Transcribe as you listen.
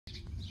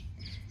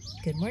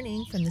Good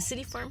morning from the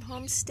City Farm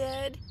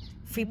Homestead,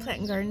 Free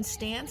Plant and Garden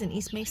Stands in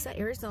East Mesa,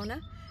 Arizona,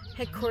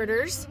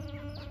 headquarters.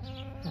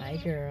 Hi,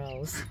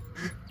 girls.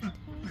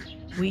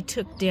 We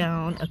took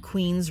down a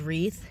Queen's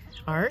Wreath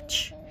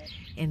arch,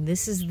 and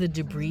this is the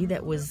debris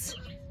that was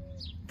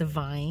the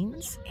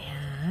vines.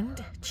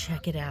 And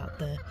check it out,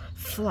 the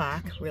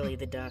flock, really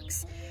the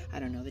ducks. I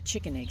don't know, the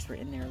chicken eggs were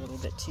in there a little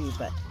bit too,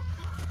 but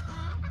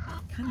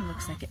kind of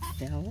looks like it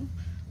fell.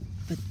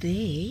 But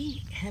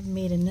they have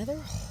made another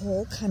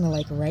hole kind of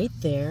like right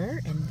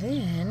there, and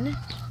then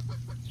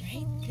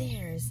right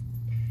there's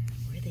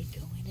where they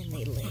go in and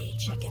they lay.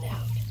 Check it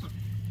out.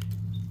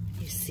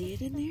 You see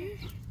it in there?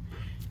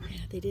 Yeah,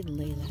 they didn't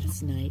lay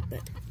last night,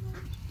 but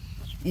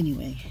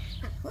anyway,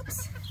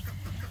 whoops.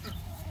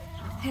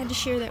 Had to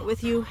share that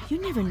with you.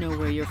 You never know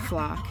where your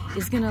flock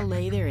is gonna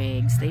lay their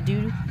eggs. They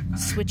do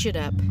switch it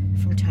up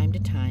from time to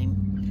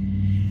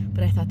time,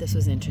 but I thought this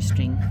was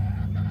interesting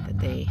that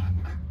they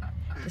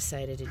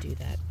decided to do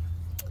that.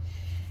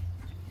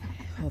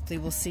 Hopefully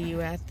we'll see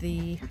you at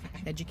the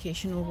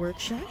educational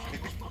workshop,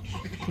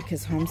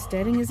 because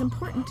homesteading is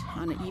important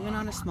even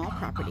on a small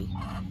property.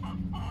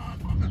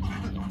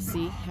 Yeah,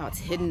 see how it's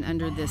hidden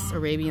under this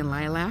Arabian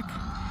lilac,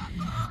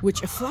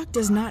 which a flock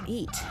does not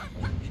eat.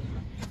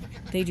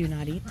 They do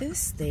not eat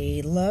this.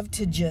 They love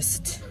to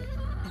just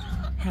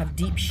have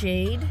deep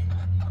shade.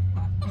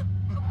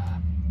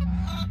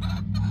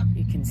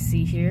 You can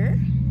see here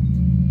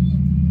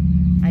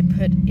I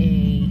put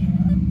a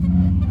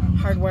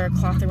hardwire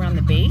cloth around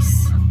the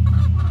base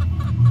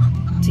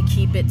to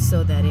keep it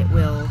so that it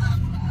will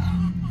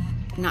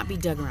not be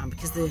dug around,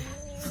 because the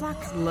flock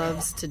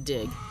loves to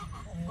dig.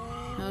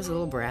 Those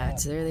little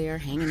brats, there they are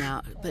hanging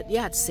out. But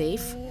yeah, it's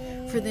safe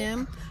for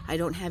them. I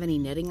don't have any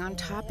netting on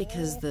top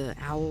because the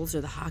owls or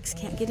the hawks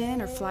can't get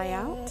in or fly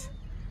out.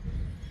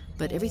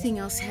 But everything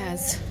else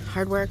has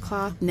hardwire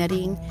cloth,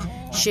 netting,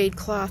 shade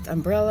cloth,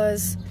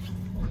 umbrellas,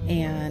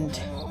 and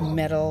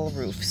metal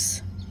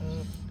roofs.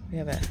 We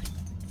have a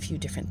few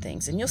different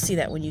things, and you'll see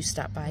that when you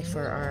stop by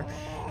for our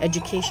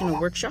educational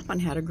workshop on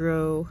how to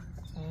grow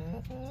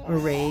or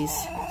raise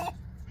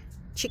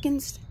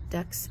chickens,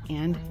 ducks,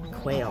 and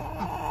quail.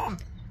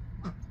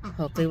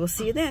 Hopefully we'll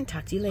see you then.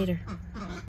 Talk to you later.